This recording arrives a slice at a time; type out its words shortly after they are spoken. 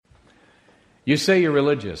You say you're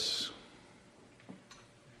religious.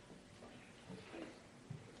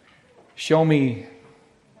 Show me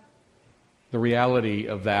the reality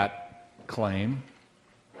of that claim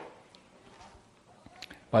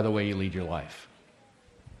by the way you lead your life.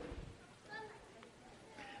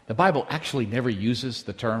 The Bible actually never uses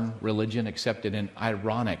the term religion except in an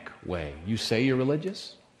ironic way. You say you're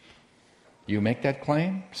religious? You make that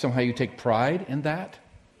claim? Somehow you take pride in that?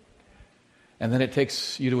 And then it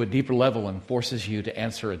takes you to a deeper level and forces you to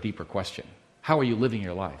answer a deeper question. How are you living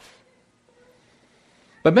your life?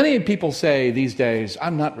 But many people say these days,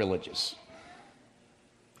 I'm not religious.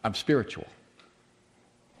 I'm spiritual.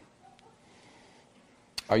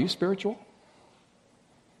 Are you spiritual?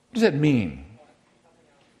 What does that mean?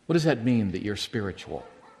 What does that mean that you're spiritual?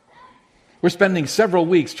 We're spending several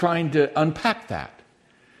weeks trying to unpack that.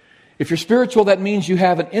 If you're spiritual, that means you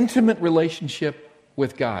have an intimate relationship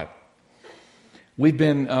with God. We've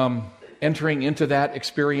been entering into that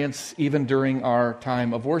experience even during our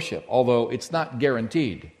time of worship, although it's not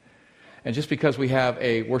guaranteed. And just because we have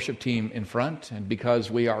a worship team in front, and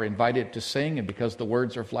because we are invited to sing, and because the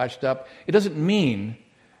words are flashed up, it doesn't mean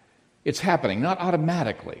it's happening, not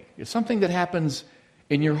automatically. It's something that happens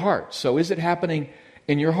in your heart. So is it happening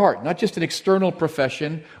in your heart? Not just an external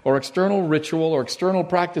profession or external ritual or external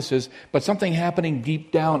practices, but something happening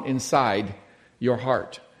deep down inside your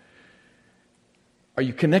heart. Are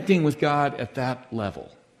you connecting with God at that level?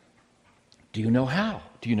 Do you know how?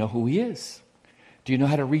 Do you know who He is? Do you know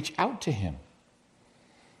how to reach out to Him?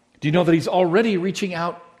 Do you know that He's already reaching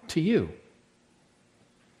out to you?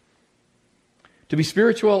 To be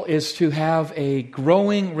spiritual is to have a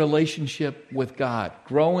growing relationship with God,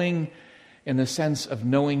 growing in the sense of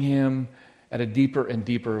knowing Him at a deeper and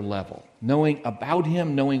deeper level, knowing about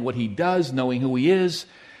Him, knowing what He does, knowing who He is,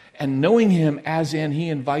 and knowing Him as in He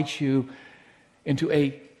invites you into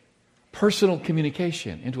a personal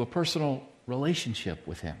communication, into a personal relationship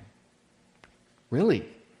with Him. Really.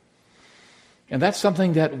 And that's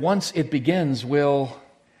something that once it begins will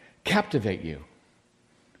captivate you,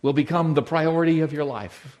 will become the priority of your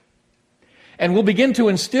life, and will begin to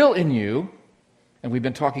instill in you, and we've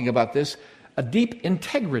been talking about this, a deep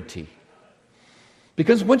integrity.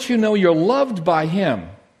 Because once you know you're loved by Him,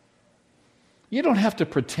 you don't have to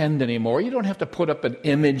pretend anymore. You don't have to put up an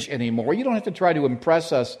image anymore. You don't have to try to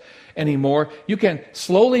impress us anymore. You can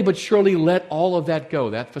slowly but surely let all of that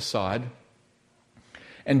go, that facade,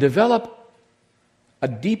 and develop a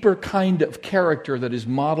deeper kind of character that is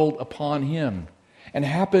modeled upon Him and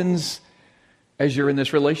happens as you're in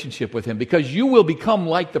this relationship with Him, because you will become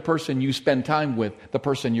like the person you spend time with, the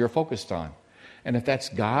person you're focused on. And if that's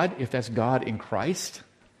God in Christ,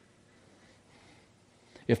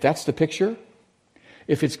 if that's the picture,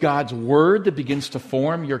 if it's God's Word that begins to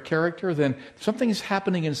form your character, then something is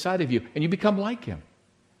happening inside of you and you become like Him.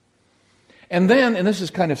 And then, and this is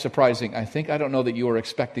kind of surprising, I think, I don't know that you are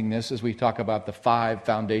expecting this as we talk about the 5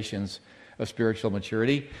 foundations of spiritual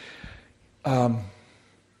maturity.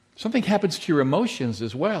 Something happens to your emotions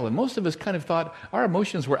as well. And most of us kind of thought our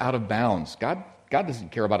emotions were out of bounds. God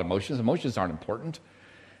doesn't care about emotions. Emotions aren't important.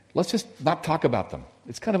 Let's just not talk about them.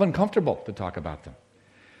 It's kind of uncomfortable to talk about them.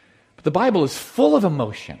 But the Bible is full of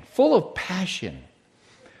emotion, full of passion,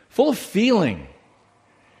 full of feeling.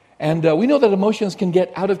 And we know that emotions can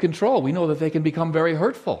get out of control. We know that they can become very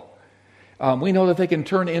hurtful. We know that they can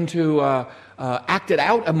turn into acted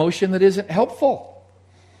out emotion that isn't helpful.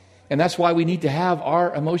 And that's why we need to have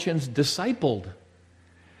our emotions discipled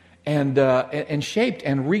and shaped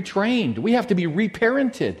and retrained. We have to be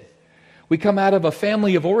reparented. We come out of a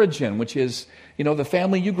family of origin, which is, the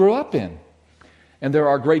family you grew up in. And there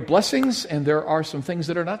are great blessings, and there are some things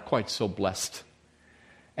that are not quite so blessed.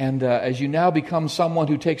 And as you now become someone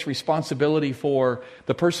who takes responsibility for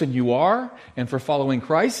the person you are and for following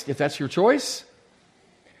Christ, if that's your choice,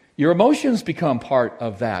 your emotions become part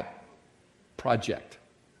of that project.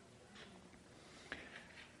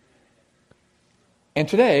 And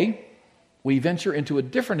today, we venture into a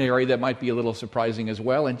different area that might be a little surprising as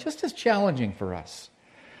well, and just as challenging for us.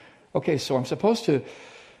 Okay, so I'm supposed to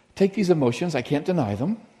take these emotions. I can't deny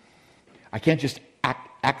them. I can't just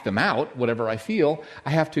act them out, whatever I feel.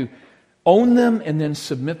 I have to own them and then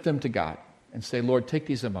submit them to God and say, Lord, take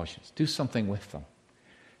these emotions. Do something with them.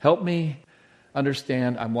 Help me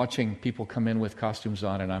understand. I'm watching people come in with costumes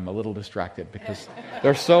on, and I'm a little distracted because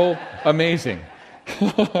they're so amazing.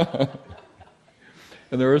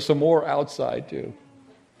 And there are some more outside, too.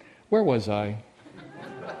 Where was I?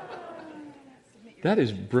 That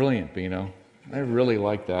is brilliant, Bino. I really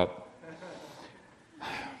like that.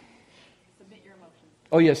 Submit your emotions.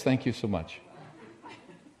 Oh, yes, thank you so much.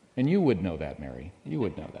 And you would know that, Mary. You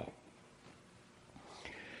would know that.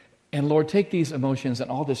 And Lord, take these emotions and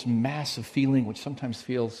all this mass of feeling, which sometimes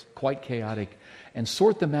feels quite chaotic, and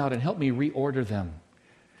sort them out and help me reorder them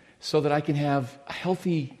so that I can have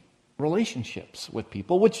healthy relationships with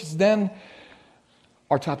people, which is then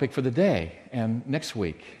our topic for the day and next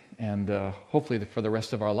week and hopefully for the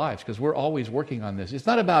rest of our lives, because we're always working on this. It's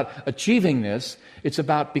not about achieving this, it's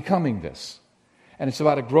about becoming this. And it's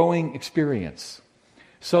about a growing experience.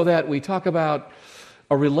 So that we talk about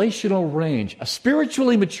a relational range. A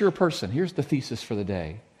spiritually mature person, here's the thesis for the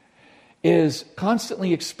day, is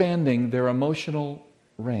constantly expanding their emotional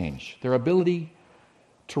range, their ability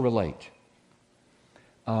to relate.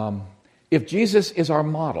 If Jesus is our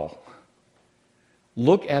model,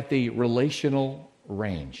 look at the relational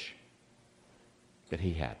range that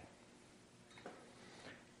he had.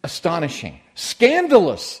 Astonishing,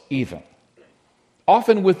 scandalous even,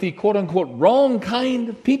 often with the quote-unquote wrong kind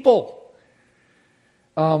of people.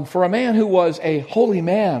 For a man who was a holy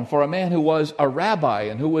man, for a man who was a rabbi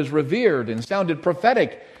and who was revered and sounded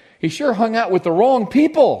prophetic, he sure hung out with the wrong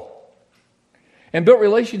people and built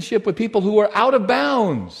relationship with people who were out of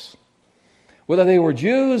bounds, whether they were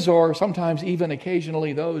Jews or sometimes even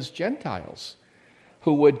occasionally those Gentiles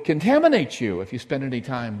who would contaminate you if you spent any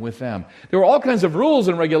time with them. There were all kinds of rules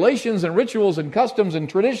and regulations and rituals and customs and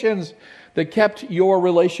traditions that kept your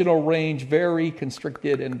relational range very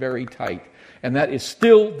constricted and very tight. And that is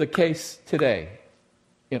still the case today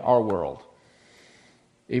in our world,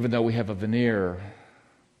 even though we have a veneer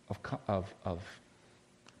of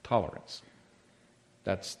tolerance.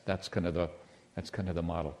 That's kind of the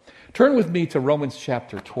model. Turn with me to Romans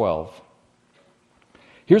chapter 12.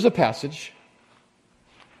 Here's a passage,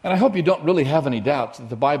 and I hope you don't really have any doubts that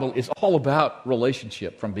the Bible is all about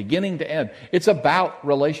relationship from beginning to end. It's about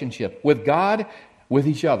relationship with God, with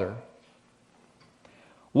each other.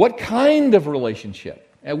 What kind of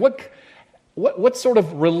relationship? And what sort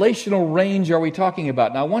of relational range are we talking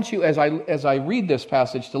about? Now I want you, as I read this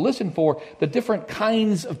passage, to listen for the different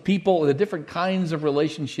kinds of people, the different kinds of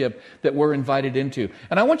relationship that we're invited into.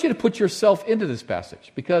 And I want you to put yourself into this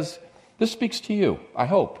passage, because this speaks to you, I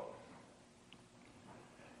hope.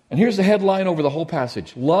 And here's the headline over the whole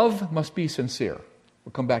passage. Love must be sincere.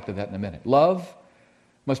 We'll come back to that in a minute. Love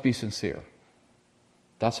must be sincere.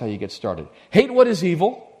 That's how you get started. Hate what is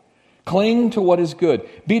evil. Cling to what is good.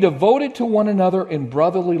 Be devoted to one another in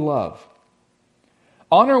brotherly love.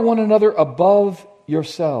 Honor one another above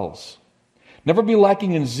yourselves. Never be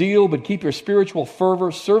lacking in zeal, but keep your spiritual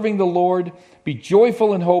fervor, serving the Lord. Be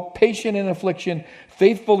joyful in hope, patient in affliction,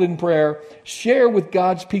 faithful in prayer. Share with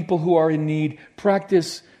God's people who are in need.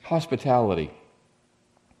 Practice hospitality.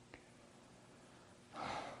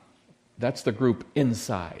 That's the group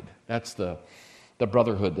inside. That's the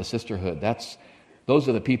brotherhood, the sisterhood. Those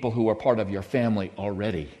are the people who are part of your family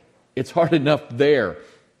already. It's hard enough there.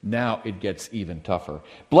 Now it gets even tougher.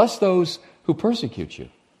 Bless those who persecute you.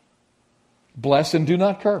 Bless and do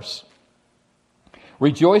not curse.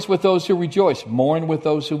 Rejoice with those who rejoice. Mourn with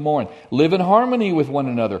those who mourn. Live in harmony with one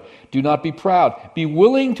another. Do not be proud. Be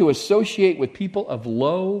willing to associate with people of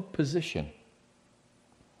low position.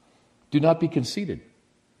 Do not be conceited.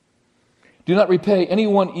 Do not repay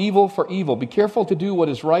anyone evil for evil. Be careful to do what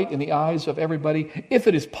is right in the eyes of everybody, if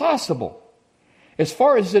it is possible. As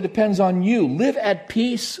far as it depends on you, live at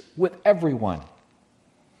peace with everyone.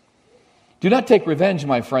 Do not take revenge,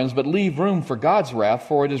 my friends, but leave room for God's wrath,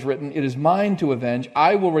 for it is written, "It is mine to avenge,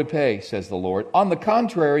 I will repay," says the Lord. On the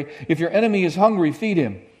contrary, if your enemy is hungry, feed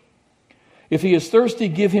him. If he is thirsty,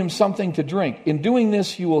 give him something to drink. In doing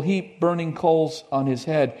this, you will heap burning coals on his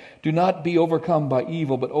head. Do not be overcome by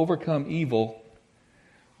evil, but overcome evil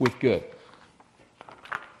with good.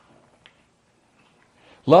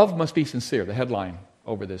 Love must be sincere, the headline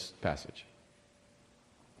over this passage.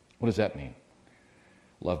 What does that mean?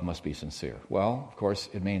 Love must be sincere. Well, of course,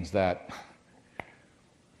 it means that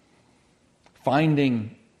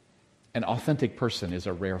finding an authentic person is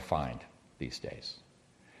a rare find these days.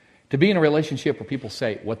 To be in a relationship where people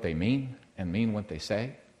say what they mean and mean what they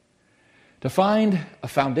say. To find a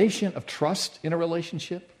foundation of trust in a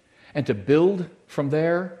relationship and to build from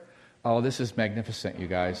there. Oh, this is magnificent, you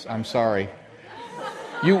guys. I'm sorry.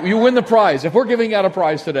 You win the prize. If we're giving out a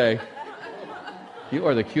prize today, you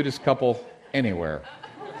are the cutest couple anywhere.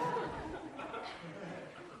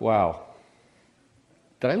 Wow.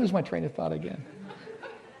 Did I lose my train of thought again?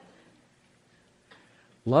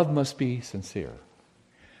 Love must be sincere.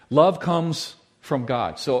 Love comes from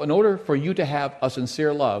God. So in order for you to have a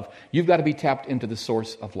sincere love, you've got to be tapped into the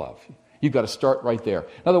source of love. You've got to start right there.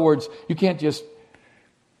 In other words, you can't just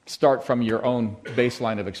start from your own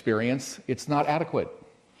baseline of experience. It's not adequate.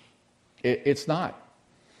 It's not.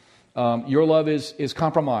 Your love is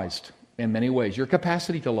compromised in many ways. Your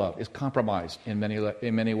capacity to love is compromised in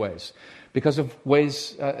many ways because of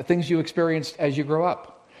things you experienced as you grow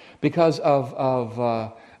up, because of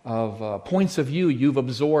points of view you've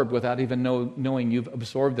absorbed without even knowing you've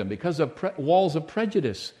absorbed them, because of walls of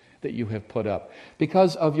prejudice that you have put up,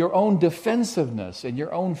 because of your own defensiveness and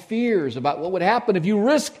your own fears about what would happen if you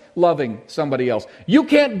risk loving somebody else. You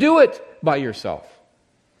can't do it by yourself.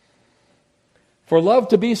 For love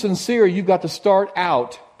to be sincere, you've got to start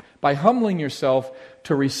out by humbling yourself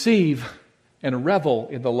to receive and revel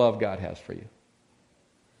in the love God has for you.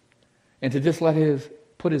 And to just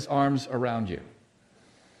put His arms around you.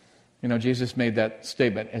 You know, Jesus made that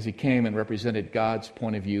statement as He came and represented God's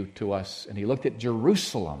point of view to us. And He looked at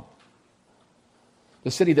Jerusalem,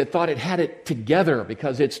 the city that thought it had it together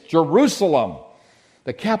because it's Jerusalem,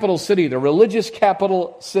 the capital city, the religious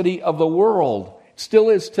capital city of the world. It still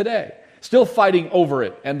is today. Still fighting over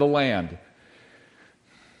it and the land.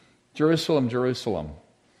 Jerusalem, Jerusalem,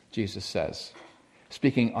 Jesus says,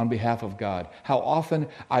 speaking on behalf of God, how often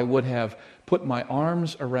I would have put my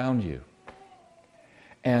arms around you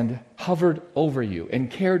and hovered over you and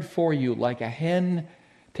cared for you like a hen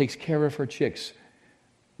takes care of her chicks,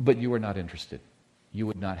 but you were not interested. You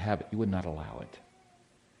would not have it. You would not allow it.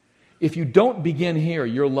 If you don't begin here,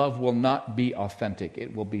 your love will not be authentic.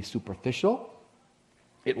 It will be superficial.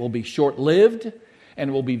 It will be short-lived, and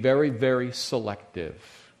it will be very, very selective.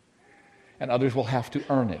 And others will have to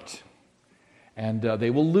earn it. And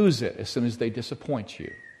they will lose it as soon as they disappoint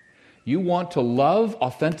you. You want to love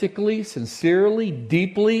authentically, sincerely,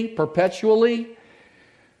 deeply, perpetually?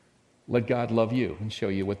 Let God love you and show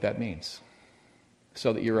you what that means,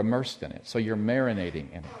 so that you're immersed in it, so you're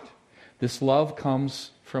marinating in it. This love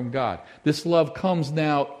comes from God. This love comes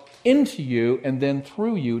now into you and then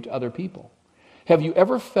through you to other people. Have you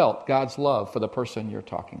ever felt God's love for the person you're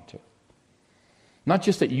talking to? Not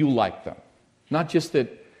just that you like them, not just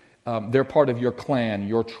that they're part of your clan,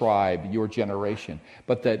 your tribe, your generation,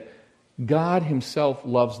 but that God Himself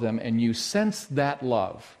loves them and you sense that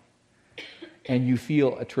love and you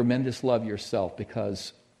feel a tremendous love yourself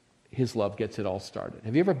because His love gets it all started.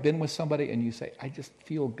 Have you ever been with somebody and you say, I just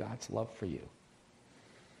feel God's love for you?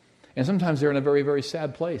 And sometimes they're in a very, very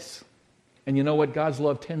sad place. And you know what? God's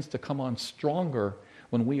love tends to come on stronger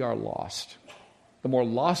when we are lost. The more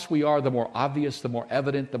lost we are, the more obvious, the more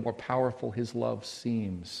evident, the more powerful His love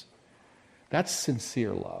seems. That's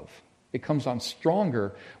sincere love. It comes on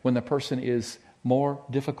stronger when the person is more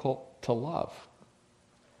difficult to love.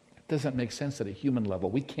 It doesn't make sense at a human level.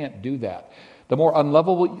 We can't do that. The more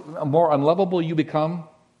unlovable you become,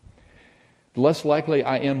 the less likely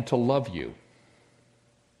I am to love you.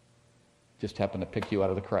 Just happened to pick you out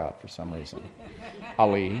of the crowd for some reason.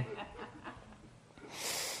 Ali,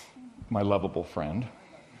 my lovable friend.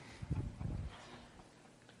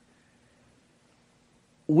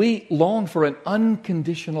 We long for an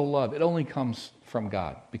unconditional love. It only comes from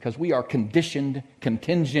God because we are conditioned,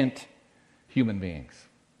 contingent human beings.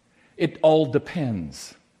 It all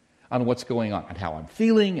depends on what's going on and how I'm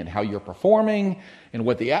feeling and how you're performing and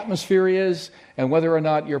what the atmosphere is and whether or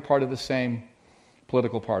not you're part of the same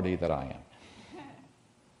political party that I am.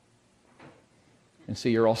 And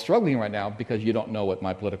see, you're all struggling right now because you don't know what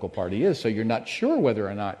my political party is, so you're not sure whether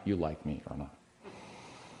or not you like me or not.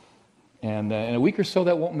 And in a week or so,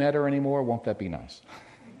 that won't matter anymore. Won't that be nice?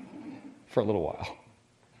 For a little while.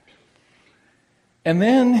 And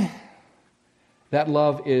then that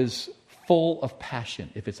love is full of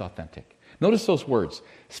passion if it's authentic. Notice those words: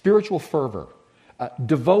 spiritual fervor,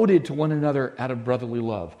 devoted to one another out of brotherly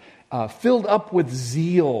love, filled up with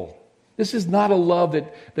zeal. This is not a love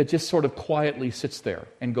that just sort of quietly sits there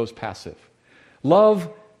and goes passive. Love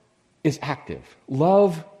is active.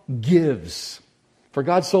 Love gives. For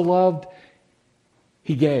God so loved,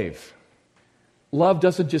 He gave. Love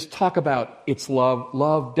doesn't just talk about its love.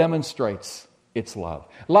 Love demonstrates its love.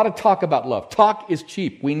 A lot of talk about love. Talk is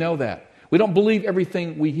cheap. We know that. We don't believe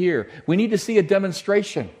everything we hear. We need to see a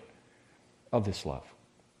demonstration of this love.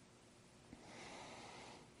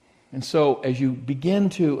 And so as you begin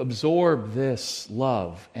to absorb this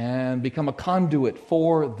love and become a conduit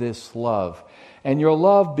for this love, and your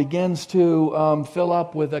love begins to fill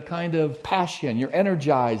up with a kind of passion, you're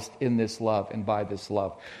energized in this love and by this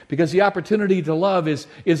love. Because the opportunity to love is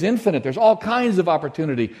infinite. There's all kinds of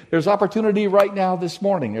opportunity. There's opportunity right now this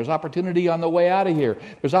morning. There's opportunity on the way out of here.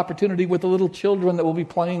 There's opportunity with the little children that we'll be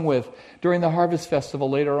playing with during the Harvest Festival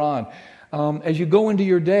later on. As you go into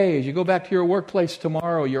your day, as you go back to your workplace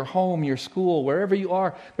tomorrow, your home, your school, wherever you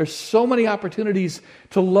are, there's so many opportunities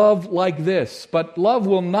to love like this. But love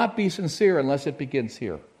will not be sincere unless it begins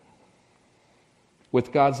here.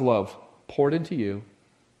 with God's love poured into you,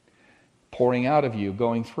 pouring out of you,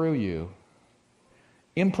 going through you,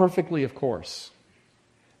 imperfectly, of course,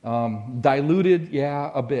 diluted,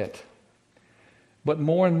 a bit, but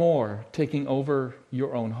more and more taking over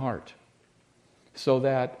your own heart, so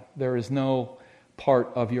that there is no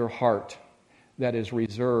part of your heart that is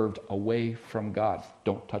reserved away from God.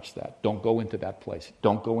 Don't touch that. Don't go into that place.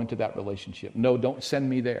 Don't go into that relationship. No, don't send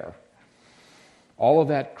me there. All of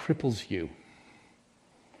that cripples you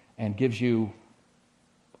and gives you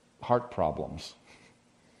heart problems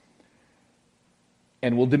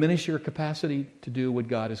and will diminish your capacity to do what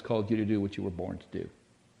God has called you to do, what you were born to do.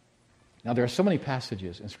 Now, there are so many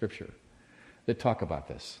passages in Scripture that talk about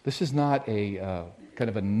this. This is not a kind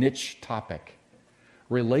of a niche topic.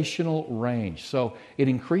 Relational range. So it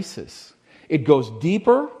increases. It goes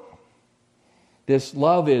deeper. This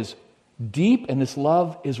love is deep and this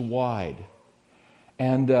love is wide.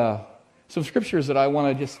 And some scriptures that I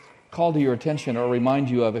want to just call to your attention or remind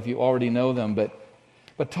you of if you already know them,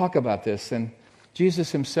 but talk about this. And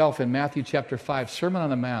Jesus himself in Matthew chapter 5, Sermon on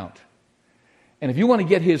the Mount. And if you want to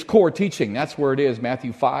get his core teaching, that's where it is,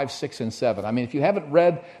 Matthew 5, 6, and 7. I mean, if you haven't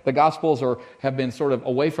read the Gospels or have been sort of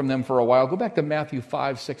away from them for a while, go back to Matthew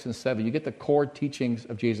 5, 6, and 7. You get the core teachings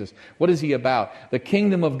of Jesus. What is he about? The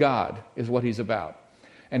kingdom of God is what he's about.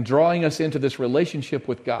 And drawing us into this relationship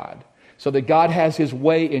with God so that God has his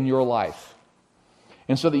way in your life.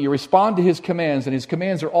 And so that you respond to his commands, and his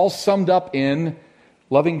commands are all summed up in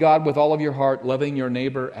loving God with all of your heart, loving your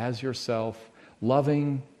neighbor as yourself,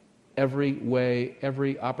 loving every way,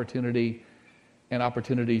 every opportunity, and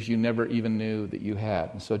opportunities you never even knew that you had.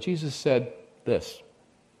 And so Jesus said this,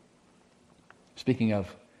 speaking of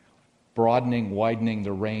broadening, widening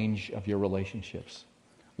the range of your relationships,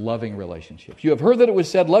 loving relationships. You have heard that it was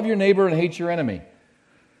said, love your neighbor and hate your enemy.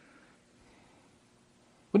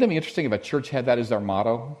 Wouldn't it be interesting if a church had that as their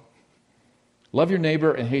motto? Love your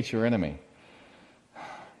neighbor and hate your enemy.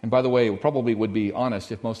 And by the way, it probably would be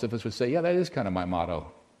honest if most of us would say, yeah, that is kind of my motto.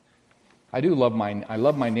 I love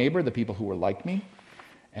my neighbor, the people who are like me,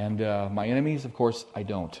 and my enemies, of course, I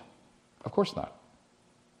don't. Of course not.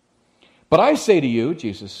 But I say to you,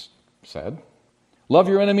 Jesus said, love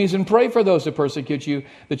your enemies and pray for those who persecute you,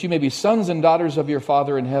 that you may be sons and daughters of your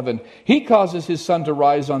Father in heaven. He causes his sun to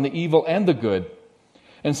rise on the evil and the good,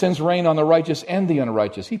 and sends rain on the righteous and the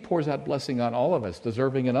unrighteous. He pours out blessing on all of us,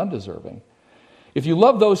 deserving and undeserving. If you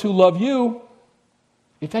love those who love you,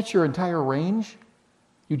 if that's your entire range,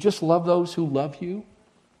 you just love those who love you,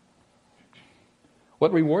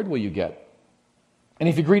 what reward will you get? And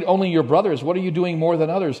if you greet only your brothers, what are you doing more than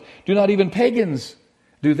others? Do not even pagans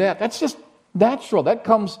do that? That's just natural. That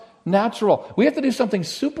comes natural. We have to do something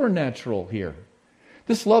supernatural here.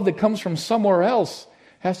 This love that comes from somewhere else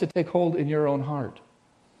has to take hold in your own heart.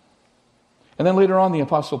 And then later on, the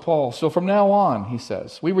Apostle Paul, so from now on, he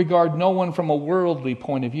says, we regard no one from a worldly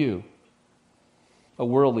point of view. A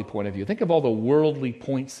worldly point of view. Think of all the worldly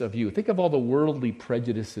points of view. Think of all the worldly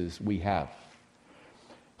prejudices we have.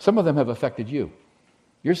 Some of them have affected you.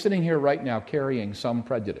 You're sitting here right now carrying some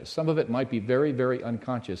prejudice. Some of it might be very, very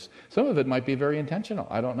unconscious. Some of it might be very intentional.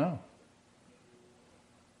 I don't know.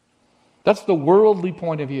 That's the worldly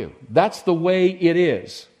point of view. That's the way it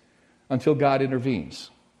is until God intervenes.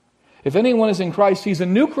 If anyone is in Christ, he's a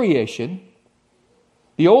new creation.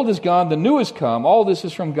 The old is gone, the new has come. All this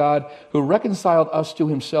is from God, who reconciled us to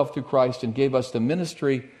himself through Christ and gave us the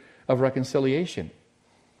ministry of reconciliation.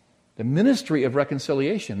 The ministry of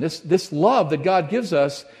reconciliation. This love that God gives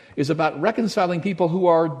us is about reconciling people who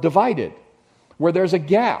are divided, where there's a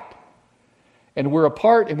gap. And we're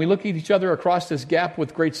apart, and we look at each other across this gap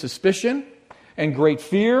with great suspicion and great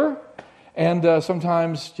fear, and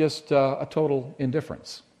sometimes just a total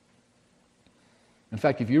indifference. In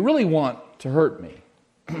fact, if you really want to hurt me,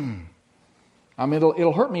 I mean,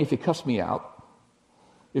 it'll hurt me if you cuss me out.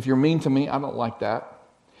 If you're mean to me, I don't like that.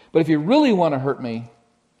 But if you really want to hurt me,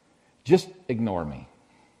 just ignore me.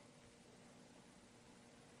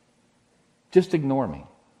 Just ignore me.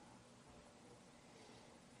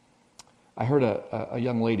 I heard a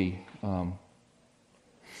young lady,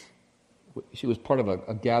 she was part of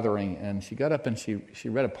a gathering, and she got up and she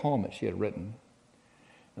read a poem that she had written.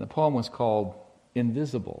 And the poem was called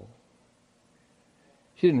Invisible.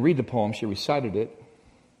 She didn't read the poem, she recited it.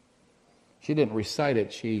 She didn't recite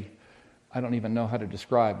it, I don't even know how to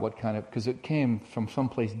describe what kind of, because it came from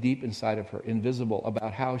someplace deep inside of her, invisible,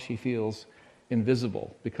 about how she feels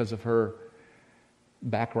invisible because of her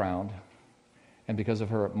background and because of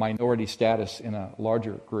her minority status in a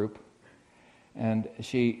larger group. And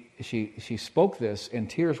she spoke this, and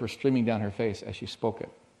tears were streaming down her face as she spoke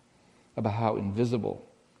it, about how invisible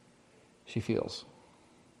she feels.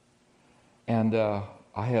 And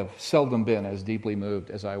I have seldom been as deeply moved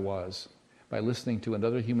as I was by listening to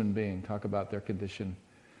another human being talk about their condition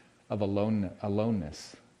of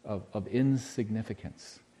aloneness, of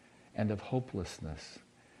insignificance, and of hopelessness.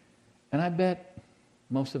 And I bet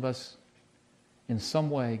most of us in some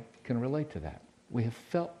way can relate to that. We have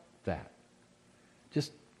felt that.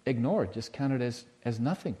 Just ignore it, just count it as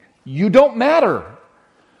nothing. You don't matter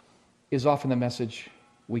is often the message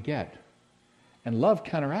we get. And love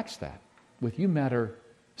counteracts that with you matter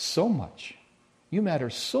so much. You matter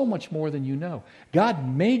so much more than you know. God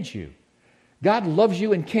made you. God loves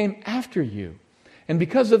you and came after you. And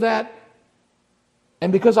because of that,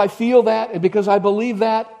 and because I feel that, and because I believe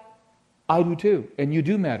that, I do too. And you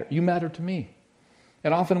do matter. You matter to me.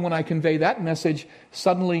 And often when I convey that message,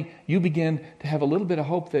 suddenly you begin to have a little bit of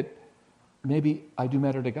hope that maybe I do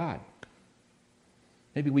matter to God.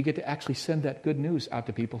 Maybe we get to actually send that good news out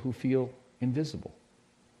to people who feel invisible.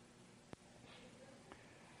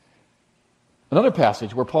 Another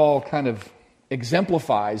passage where Paul kind of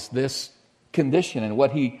exemplifies this condition and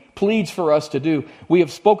what he pleads for us to do. We have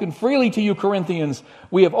spoken freely to you, Corinthians.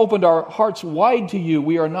 We have opened our hearts wide to you.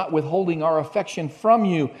 We are not withholding our affection from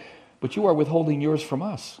you, but you are withholding yours from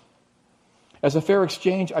us. As a fair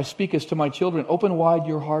exchange, I speak as to my children. Open wide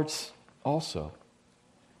your hearts also.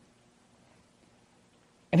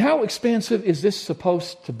 And how expansive is this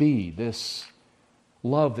supposed to be, this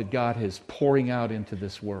love that God is pouring out into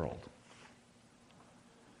this world?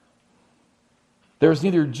 There is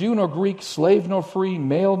neither Jew nor Greek, slave nor free,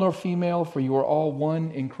 male nor female, for you are all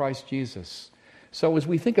one in Christ Jesus. So as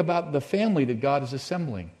we think about the family that God is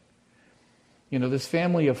assembling, this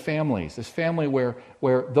family of families, this family where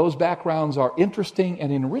those backgrounds are interesting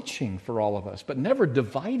and enriching for all of us, but never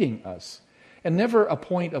dividing us, and never a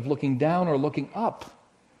point of looking down or looking up,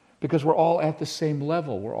 because we're all at the same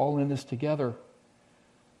level. We're all in this together.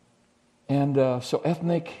 And so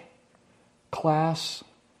ethnic, class,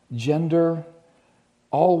 gender,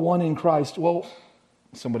 all one in Christ. Well,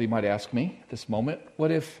 somebody might ask me at this moment,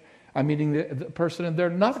 what if I'm meeting the person and they're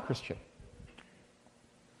not a Christian?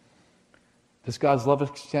 Does God's love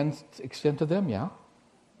extend to them? Yeah.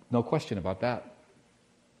 No question about that.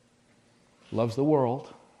 Loves the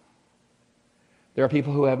world. There are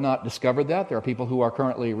people who have not discovered that. There are people who are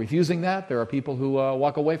currently refusing that. There are people who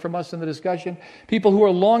walk away from us in the discussion. People who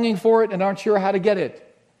are longing for it and aren't sure how to get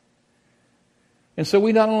it. And so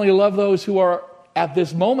we not only love those who are at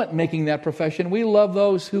this moment making that profession, we love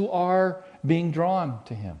those who are being drawn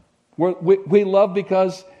to Him. We love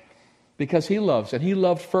because He loves. And He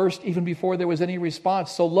loved first even before there was any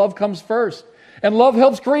response. So love comes first. And love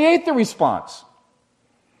helps create the response.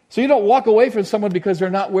 So you don't walk away from someone because they're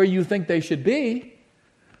not where you think they should be.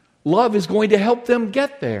 Love is going to help them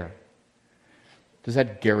get there. Does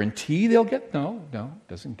that guarantee they'll get? No, it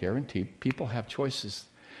doesn't guarantee. People have choices.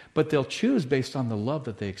 But they'll choose based on the love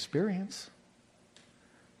that they experience.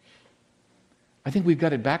 I think we've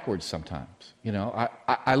got it backwards sometimes.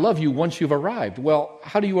 I love you once you've arrived. Well,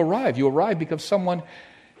 how do you arrive? You arrive because someone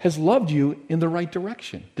has loved you in the right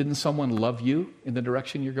direction. Didn't someone love you in the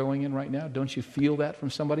direction you're going in right now? Don't you feel that from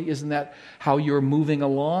somebody? Isn't that how you're moving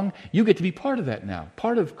along? You get to be part of that now,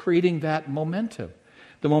 part of creating that momentum,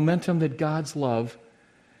 the momentum that God's love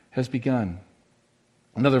has begun.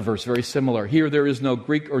 Another verse, very similar. Here there is no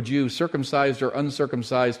Greek or Jew, circumcised or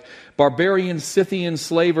uncircumcised, barbarian, Scythian,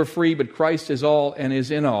 slave or free, but Christ is all and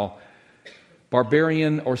is in all.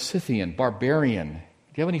 Barbarian or Scythian? Barbarian. Do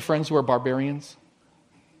you have any friends who are barbarians?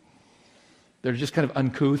 They're just kind of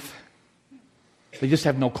uncouth. They just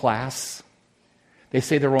have no class. They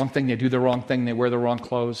say the wrong thing, they do the wrong thing, they wear the wrong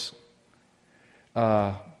clothes.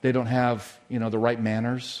 They don't have, the right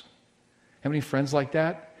manners. Have any friends like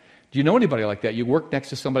that? Do you know anybody like that? You work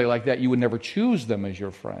next to somebody like that, you would never choose them as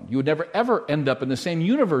your friend. You would never, ever end up in the same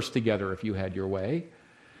universe together if you had your way.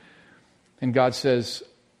 And God says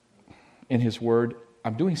in His Word,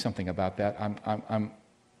 I'm doing something about that. I'm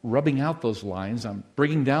rubbing out those lines. I'm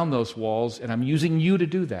bringing down those walls, and I'm using you to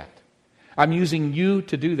do that. I'm using you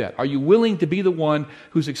to do that. Are you willing to be the one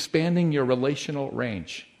who's expanding your relational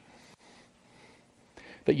range?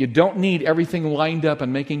 That you don't need everything lined up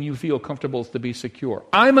and making you feel comfortable to be secure.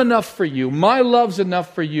 I'm enough for you. My love's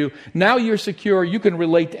enough for you. Now you're secure. You can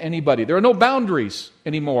relate to anybody. There are no boundaries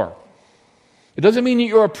anymore. It doesn't mean that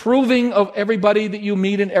you're approving of everybody that you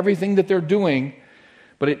meet and everything that they're doing,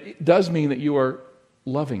 but it does mean that you are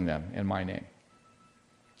loving them in my name.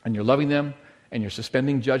 And you're loving them, and you're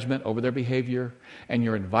suspending judgment over their behavior, and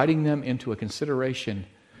you're inviting them into a consideration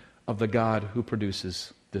of the God who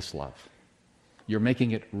produces this love. You're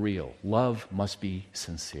making it real. Love must be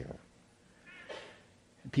sincere.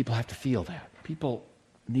 And people have to feel that. People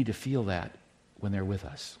need to feel that when they're with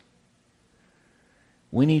us.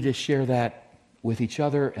 We need to share that with each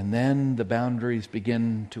other, and then the boundaries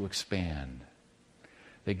begin to expand.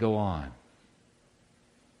 They go on.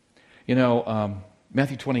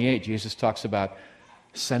 Matthew 28, Jesus talks about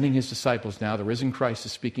sending his disciples now. The risen Christ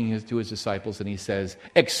is speaking to his disciples, and he says,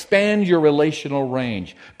 expand your relational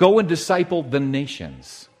range. Go and disciple the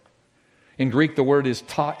nations. In Greek, the word is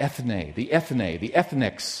ta ethne, the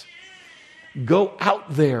ethnics. Go out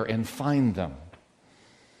there and find them.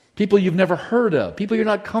 People you've never heard of, people you're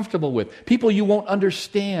not comfortable with, people you won't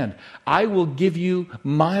understand. I will give you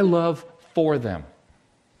my love for them.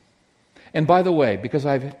 And by the way, because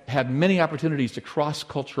I've had many opportunities to cross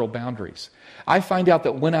cultural boundaries, I find out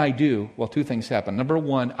that when I do, two things happen. Number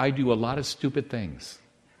one, I do a lot of stupid things.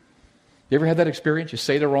 You ever had that experience? You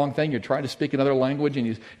say the wrong thing, you're trying to speak another language,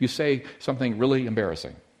 and you say something really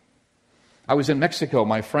embarrassing. I was in Mexico.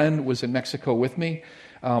 My friend was in Mexico with me.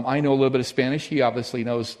 I know a little bit of Spanish. He obviously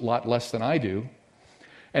knows a lot less than I do.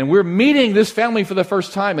 And we're meeting this family for the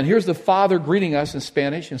first time, and here's the father greeting us in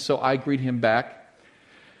Spanish, and so I greet him back.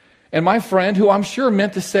 And my friend, who I'm sure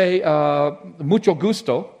meant to say, mucho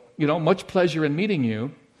gusto, much pleasure in meeting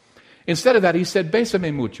you, instead of that, he said,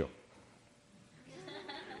 bésame mucho,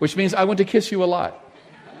 which means I want to kiss you a lot,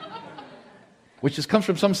 which just comes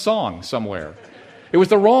from some song somewhere. It was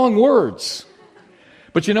the wrong words.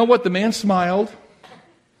 But you know what? The man smiled.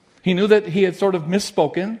 He knew that he had sort of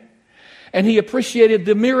misspoken, and he appreciated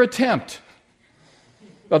the mere attempt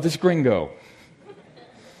of this gringo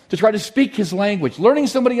to try to speak his language, learning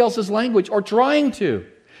somebody else's language, or trying to.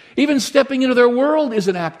 Even stepping into their world is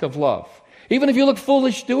an act of love. Even if you look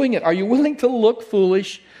foolish doing it, are you willing to look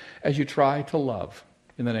foolish as you try to love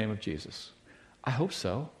in the name of Jesus? I hope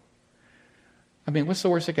so. I mean, what's the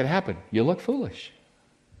worst that could happen? You look foolish.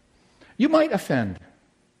 You might offend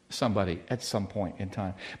somebody at some point in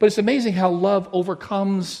time. But it's amazing how love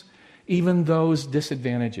overcomes even those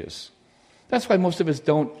disadvantages. That's why most of us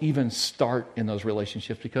don't even start in those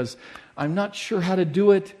relationships, because I'm not sure how to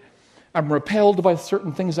do it. I'm repelled by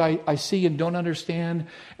certain things I see and don't understand.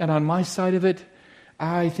 And on my side of it,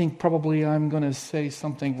 I think probably I'm going to say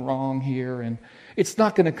something wrong here, and it's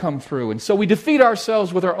not going to come through. And so we defeat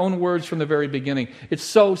ourselves with our own words from the very beginning. It's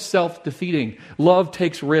so self-defeating. Love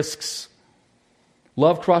takes risks.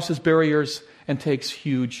 Love crosses barriers and takes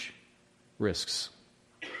huge risks.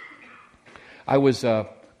 I was a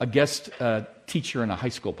guest teacher in a high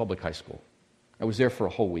school, public high school. I was there for a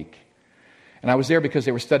whole week. And I was there because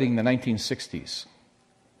they were studying the 1960s,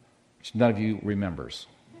 which none of you remembers.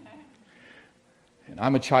 And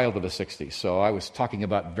I'm a child of the 60s, so I was talking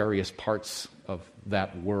about various parts of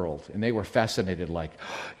that world. And they were fascinated, like,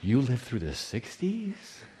 you lived through the 60s?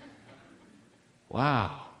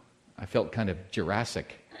 Wow. I felt kind of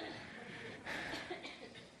Jurassic.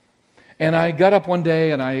 And I got up one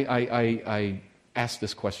day and I asked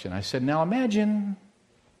this question. I said, now imagine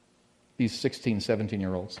these 16,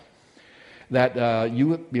 17-year-olds that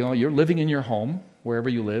you're living in your home, wherever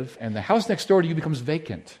you live, and the house next door to you becomes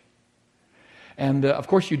vacant. And of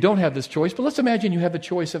course you don't have this choice, but let's imagine you have the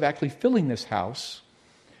choice of actually filling this house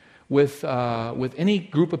with any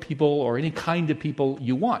group of people or any kind of people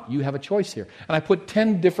you want. You have a choice here. And I put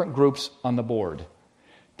 10 different groups on the board,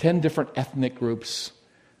 10 different ethnic groups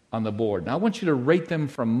on the board. Now I want you to rate them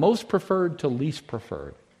from most preferred to least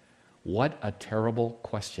preferred. What a terrible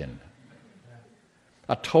question.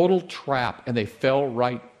 A total trap, and they fell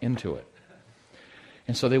right into it.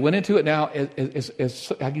 And so they went into it. Now,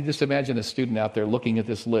 I can just imagine a student out there looking at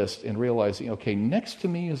this list and realizing, okay, next to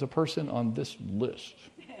me is a person on this list.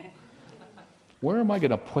 Where am I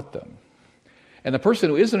going to put them? And the person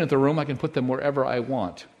who isn't in the room, I can put them wherever I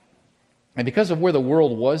want. And because of where the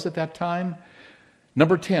world was at that time,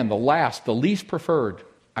 number 10, the least preferred,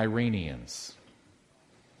 Iranians.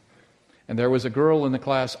 And there was a girl in the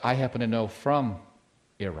class I happen to know from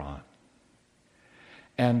Iran.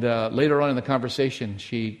 And later on in the conversation,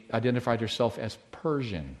 she identified herself as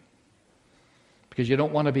Persian. Because you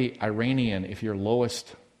don't want to be Iranian if you're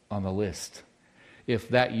lowest on the list. If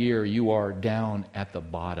that year you are down at the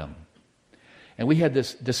bottom. And we had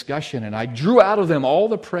this discussion, and I drew out of them all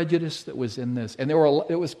the prejudice that was in this. And it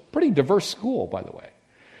was a pretty diverse school, by the way.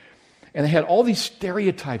 And they had all these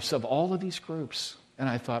stereotypes of all of these groups. And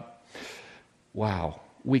I thought, wow,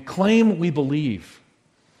 we claim we believe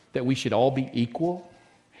that we should all be equal,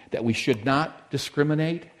 that we should not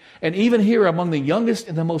discriminate. And even here among the youngest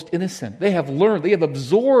and the most innocent, they have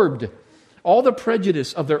absorbed all the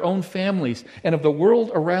prejudice of their own families and of the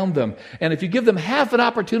world around them. And if you give them half an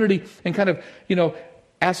opportunity and kind of,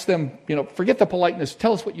 ask them, forget the politeness,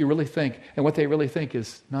 tell us what you really think, and what they really think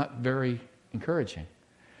is not very encouraging.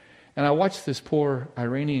 And I watched this poor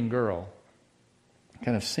Iranian girl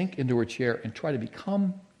kind of sink into her chair and try to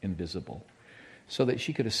become invisible so that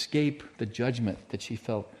she could escape the judgment that she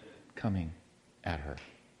felt coming at her.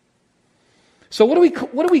 So what are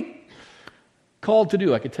we called to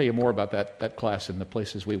do? I could tell you more about that class and the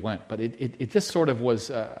places we went, but it just sort of was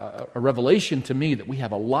a revelation to me that we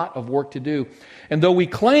have a lot of work to do. And though we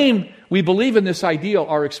claim we believe in this ideal,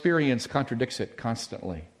 our experience contradicts it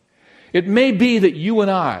constantly. It may be that you and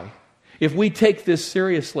I, if we take this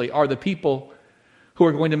seriously, are the people who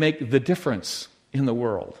are going to make the difference in the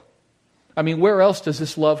world. I mean, where else does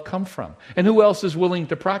this love come from? And who else is willing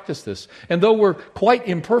to practice this? And though we're quite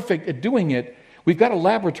imperfect at doing it, we've got a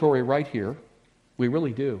laboratory right here. We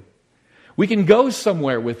really do. We can go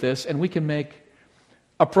somewhere with this and we can make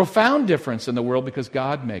a profound difference in the world because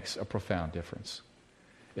God makes a profound difference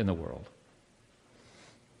in the world.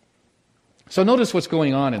 So notice what's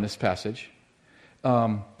going on in this passage.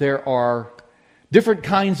 There are different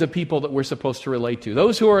kinds of people that we're supposed to relate to.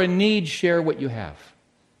 Those who are in need, share what you have.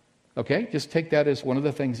 Okay? Just take that as one of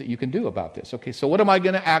the things that you can do about this. Okay, so what am I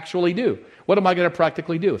going to actually do? What am I going to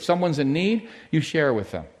practically do? If someone's in need, you share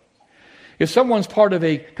with them. If someone's part of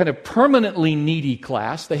a kind of permanently needy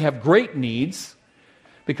class, they have great needs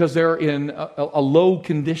because they're in a low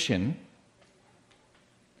condition,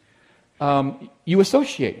 you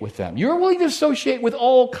associate with them. You're willing to associate with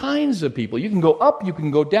all kinds of people. You can go up, you can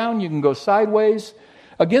go down, you can go sideways.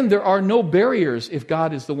 Again, there are no barriers if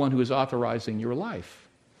God is the one who is authorizing your life,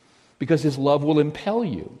 because His love will impel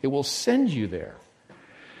you. It will send you there.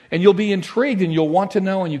 And you'll be intrigued and you'll want to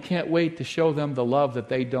know, and you can't wait to show them the love that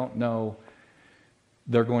they don't know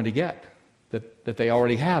they're going to get, that they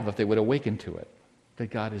already have if they would awaken to it, that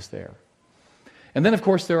God is there. And then, of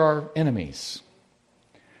course, there are enemies.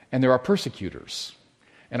 And there are persecutors.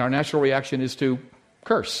 And our natural reaction is to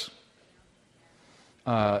curse,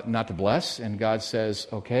 not to bless. And God says,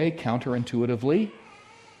 okay, counterintuitively,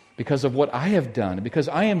 because of what I have done, because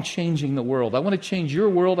I am changing the world. I want to change your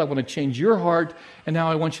world. I want to change your heart. And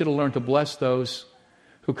now I want you to learn to bless those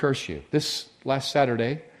who curse you. This last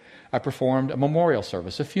Saturday, I performed a memorial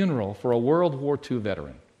service, a funeral for a World War II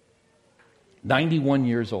veteran, 91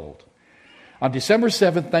 years old. On December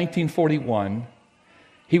 7th, 1941,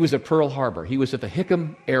 he was at Pearl Harbor. He was at the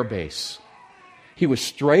Hickam Air Base. He was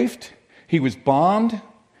strafed. He was bombed.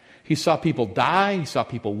 He saw people die. He saw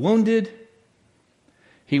people wounded.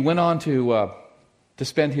 He went on to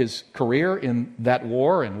spend his career in that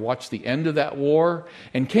war and watch the end of that war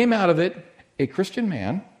and came out of it a Christian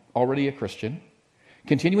man, already a Christian,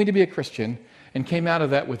 continuing to be a Christian, and came out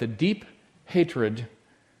of that with a deep hatred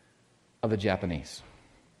of the Japanese.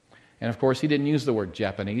 And of course, he didn't use the word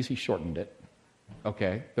Japanese. He shortened it.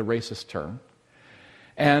 Okay, the racist term.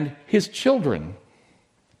 And his children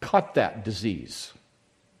caught that disease.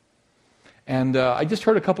 And I just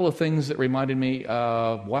heard a couple of things that reminded me,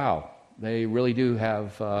 wow, they really do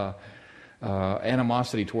have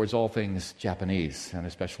animosity towards all things Japanese, and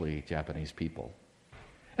especially Japanese people.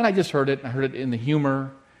 And I just heard it, and I heard it in the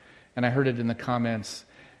humor, and I heard it in the comments,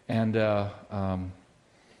 and I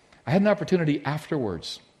had an opportunity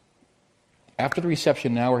afterwards. After the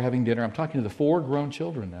reception, now we're having dinner. I'm talking to the 4 grown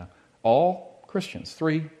children now, all Christians,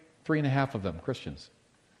 three and a half of them Christians.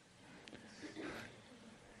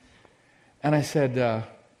 And I said,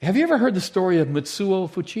 have you ever heard the story of Mitsuo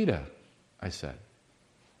Fuchida? I said.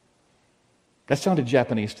 That sounded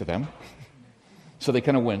Japanese to them, so they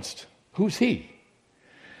kind of winced. Who's he?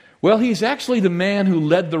 Well, he's actually the man who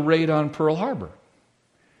led the raid on Pearl Harbor.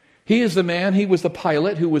 He is the man, he was the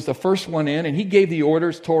pilot who was the first one in, and he gave the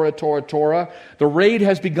orders, Tora, Tora, Tora. The raid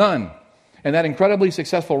has begun. And that incredibly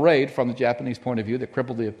successful raid, from the Japanese point of view, that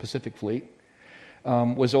crippled the Pacific Fleet,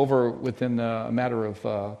 was over within a matter of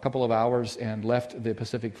a couple of hours and left the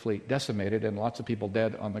Pacific Fleet decimated and lots of people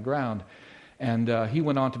dead on the ground. And he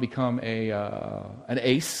went on to become an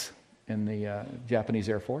ace in the Japanese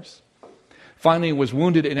Air Force. Finally was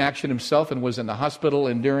wounded in action himself and was in the hospital,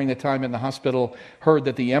 and during the time in the hospital heard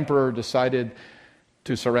that the emperor decided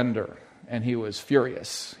to surrender. And he was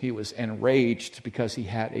furious. He was enraged because he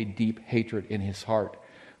had a deep hatred in his heart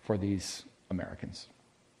for these Americans.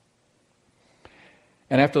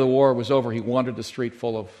 And after the war was over, he wandered the streets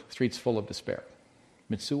full of despair.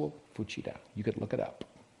 Mitsuo Fuchida. You could look it up.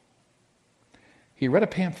 He read a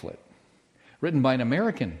pamphlet written by an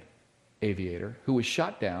American aviator who was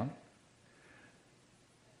shot down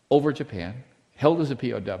over Japan, held as a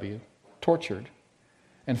POW, tortured,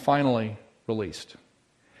 and finally released.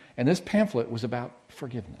 And this pamphlet was about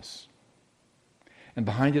forgiveness. And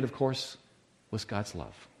behind it, of course, was God's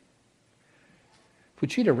love.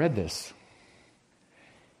 Fuchida read this,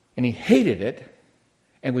 and he hated it,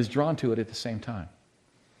 and was drawn to it at the same time.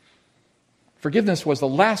 Forgiveness was the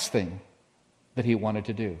last thing that he wanted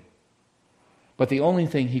to do, but the only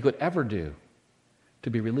thing he could ever do to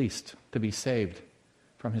be released, to be saved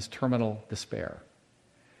from his terminal despair.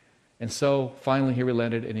 And so finally he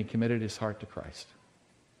relented and he committed his heart to Christ.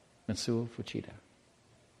 Mitsuo Fuchida.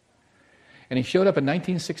 And he showed up in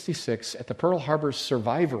 1966 at the Pearl Harbor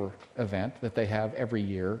Survivor event that they have every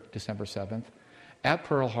year, December 7th, at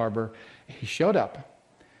Pearl Harbor. He showed up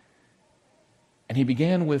and he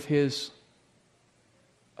began with his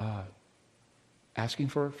asking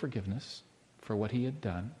for forgiveness for what he had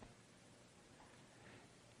done.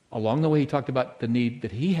 Along the way, he talked about the need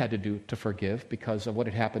that he had to do to forgive because of what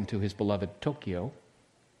had happened to his beloved Tokyo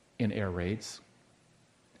in air raids.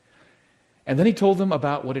 And then he told them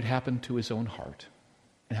about what had happened to his own heart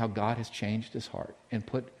and how God has changed his heart and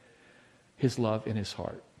put his love in his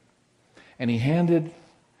heart. And he handed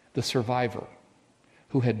the survivor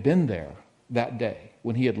who had been there that day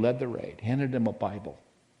when he had led the raid, handed him a Bible.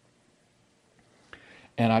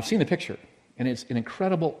 And I've seen the picture, and it's an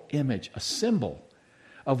incredible image, a symbol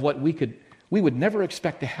of what we would never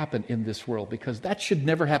expect to happen in this world, because that should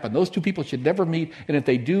never happen. Those two people should never meet, and if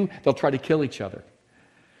they do, they'll try to kill each other.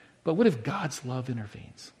 But what if God's love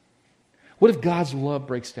intervenes? What if God's love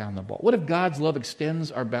breaks down the wall? What if God's love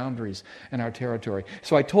extends our boundaries and our territory?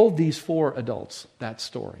 So I told these 4 adults that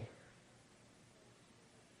story.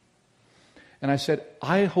 And I said,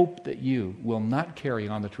 I hope that you will not carry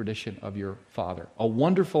on the tradition of your father, a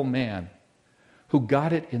wonderful man who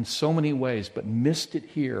got it in so many ways but missed it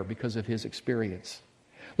here because of his experience.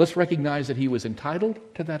 Let's recognize that he was entitled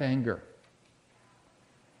to that anger.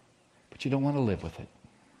 But you don't want to live with it.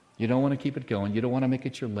 You don't want to keep it going. You don't want to make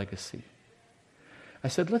it your legacy. I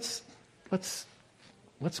said, let's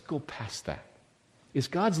go past that. Is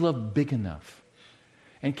God's love big enough?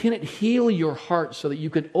 And can it heal your heart so that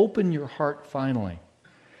you can open your heart finally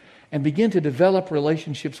and begin to develop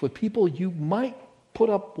relationships with people you might put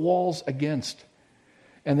up walls against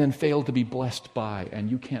and then fail to be blessed by,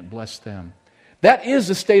 and you can't bless them? That is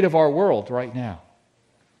the state of our world right now.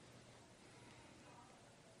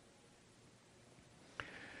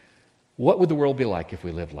 What would the world be like if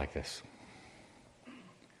we lived like this?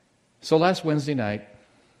 So last Wednesday night,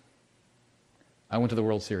 I went to the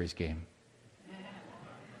World Series game.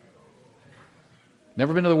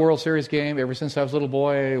 Never been to the World Series game ever since I was a little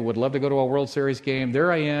boy. Would love to go to a World Series game.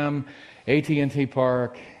 There I am, AT&T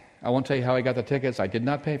Park. I won't tell you how I got the tickets. I did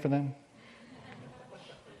not pay for them.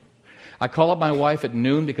 I call up my wife at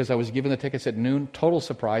noon because I was given the tickets at noon. Total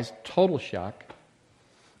surprise, total shock.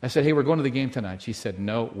 I said, hey, we're going to the game tonight. She said,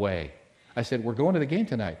 no way. I said, we're going to the game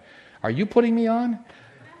tonight. Are you putting me on?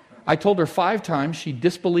 I told her 5 times. She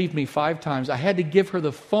disbelieved me 5 times. I had to give her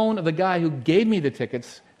the phone of the guy who gave me the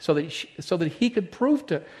tickets so that he could prove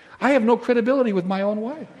to... I have no credibility with my own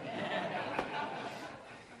wife.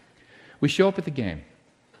 We show up at the game.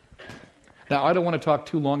 Now, I don't want to talk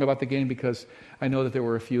too long about the game because I know that there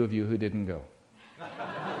were a few of you who didn't go.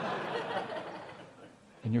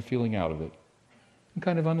 And you're feeling out of it. I'm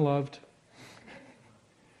kind of unloved.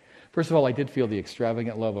 First of all, I did feel the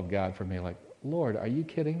extravagant love of God for me. Like, Lord, are you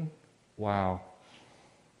kidding? Wow.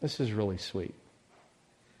 This is really sweet.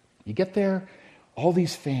 You get there, all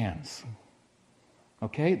these fans.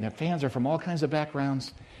 Okay? And the fans are from all kinds of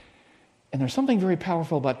backgrounds. And there's something very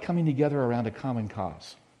powerful about coming together around a common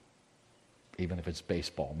cause. Even if it's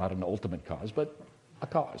baseball, not an ultimate cause, but a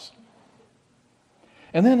cause.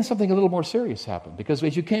 And then something a little more serious happened, because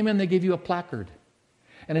as you came in, they gave you a placard.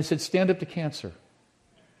 And it said, stand up to cancer.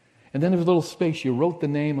 And then there was a little space. You wrote the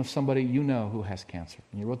name of somebody you know who has cancer.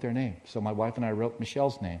 And you wrote their name. So my wife and I wrote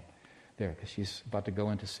Michelle's name there, because she's about to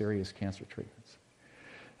go into serious cancer treatments.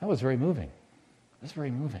 That was very moving. That's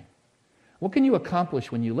very moving. What can you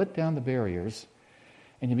accomplish when you let down the barriers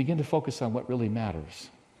and you begin to focus on what really matters?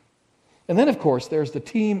 And then, of course, there's the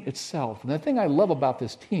team itself. And the thing I love about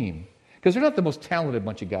this team, because they're not the most talented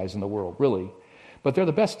bunch of guys in the world, really, but they're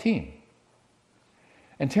the best team.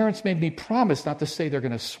 And Terrence made me promise not to say they're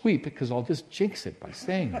going to sweep, because I'll just jinx it by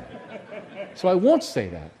saying that. So I won't say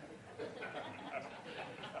that.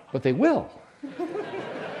 But they will.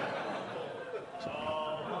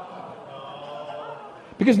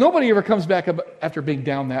 Because nobody ever comes back after being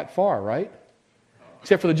down that far, right?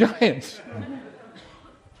 Except for the Giants.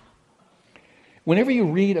 Whenever you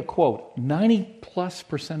read a quote,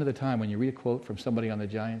 90+% of the time when you read a quote from somebody on the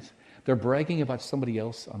Giants, they're bragging about somebody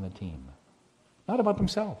else on the team. Not about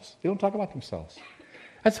themselves. They don't talk about themselves.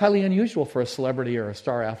 That's highly unusual for a celebrity or a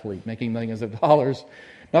star athlete making millions of dollars,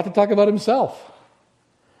 not to talk about himself.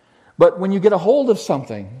 But when you get a hold of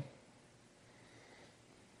something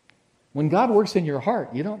When God works in your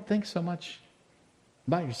heart, you don't think so much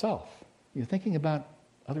about yourself. You're thinking about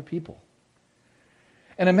other people.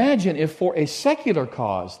 And imagine if for a secular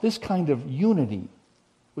cause, this kind of unity,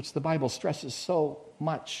 which the Bible stresses so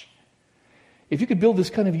much, if you could build this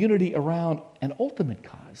kind of unity around an ultimate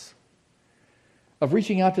cause of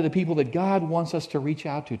reaching out to the people that God wants us to reach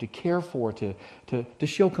out to care for, to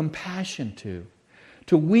show compassion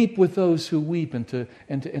to weep with those who weep, and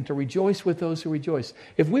to rejoice with those who rejoice.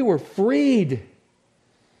 If we were freed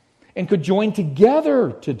and could join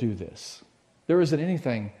together to do this, there isn't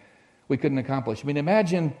anything we couldn't accomplish. I mean,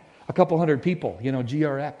 imagine a couple hundred people,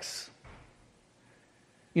 GRX,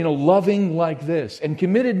 loving like this, and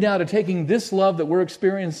committed now to taking this love that we're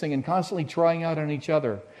experiencing and constantly trying out on each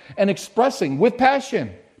other, and expressing with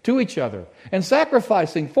passion to each other, and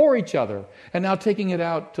sacrificing for each other, and now taking it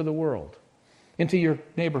out to the world, into your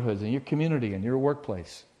neighborhoods and your community and your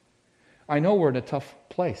workplace. I know we're in a tough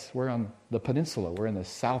place. We're on the peninsula. We're in the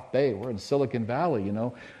South Bay. We're in Silicon Valley,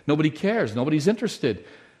 Nobody cares. Nobody's interested.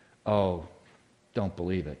 Oh, don't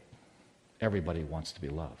believe it. Everybody wants to be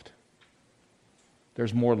loved.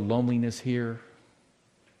 There's more loneliness here,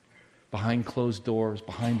 behind closed doors,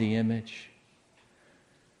 behind the image.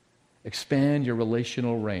 Expand your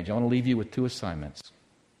relational range. I want to leave you with 2 assignments,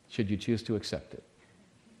 should you choose to accept it.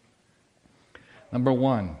 Number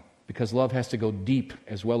 1, because love has to go deep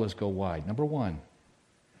as well as go wide. Number 1,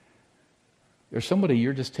 there's somebody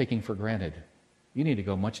you're just taking for granted. You need to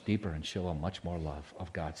go much deeper and show them much more love,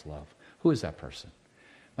 of God's love. Who is that person?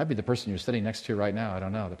 Might be the person you're sitting next to right now. I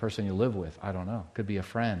don't know. The person you live with. I don't know. Could be a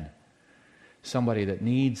friend. Somebody that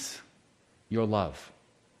needs your love,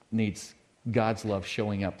 needs God's love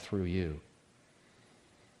showing up through you.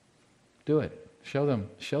 Do it. Show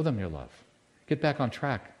them your love. Get back on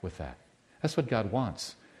track with that. That's what God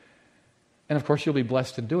wants. And of course, you'll be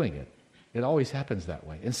blessed in doing it. It always happens that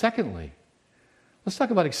way. And secondly, let's talk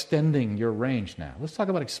about extending your range now. Let's talk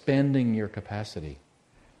about expanding your capacity.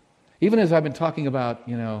 Even as I've been talking about,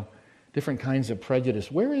 different kinds of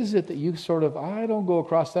prejudice, where is it that you I don't go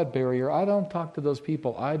across that barrier, I don't talk to those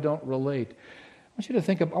people, I don't relate. I want you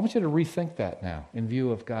to rethink that now in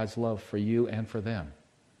view of God's love for you and for them.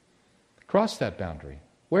 Cross that boundary.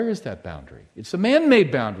 Where is that boundary? It's a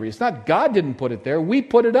man-made boundary. It's not God didn't put it there. We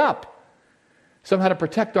put it up somehow to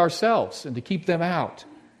protect ourselves and to keep them out.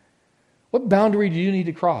 What boundary do you need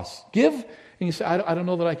to cross? Give, and you say, I don't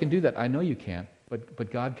know that I can do that. I know you can't,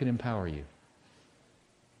 but God can empower you.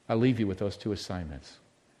 I leave you with those 2 assignments.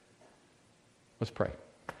 Let's pray.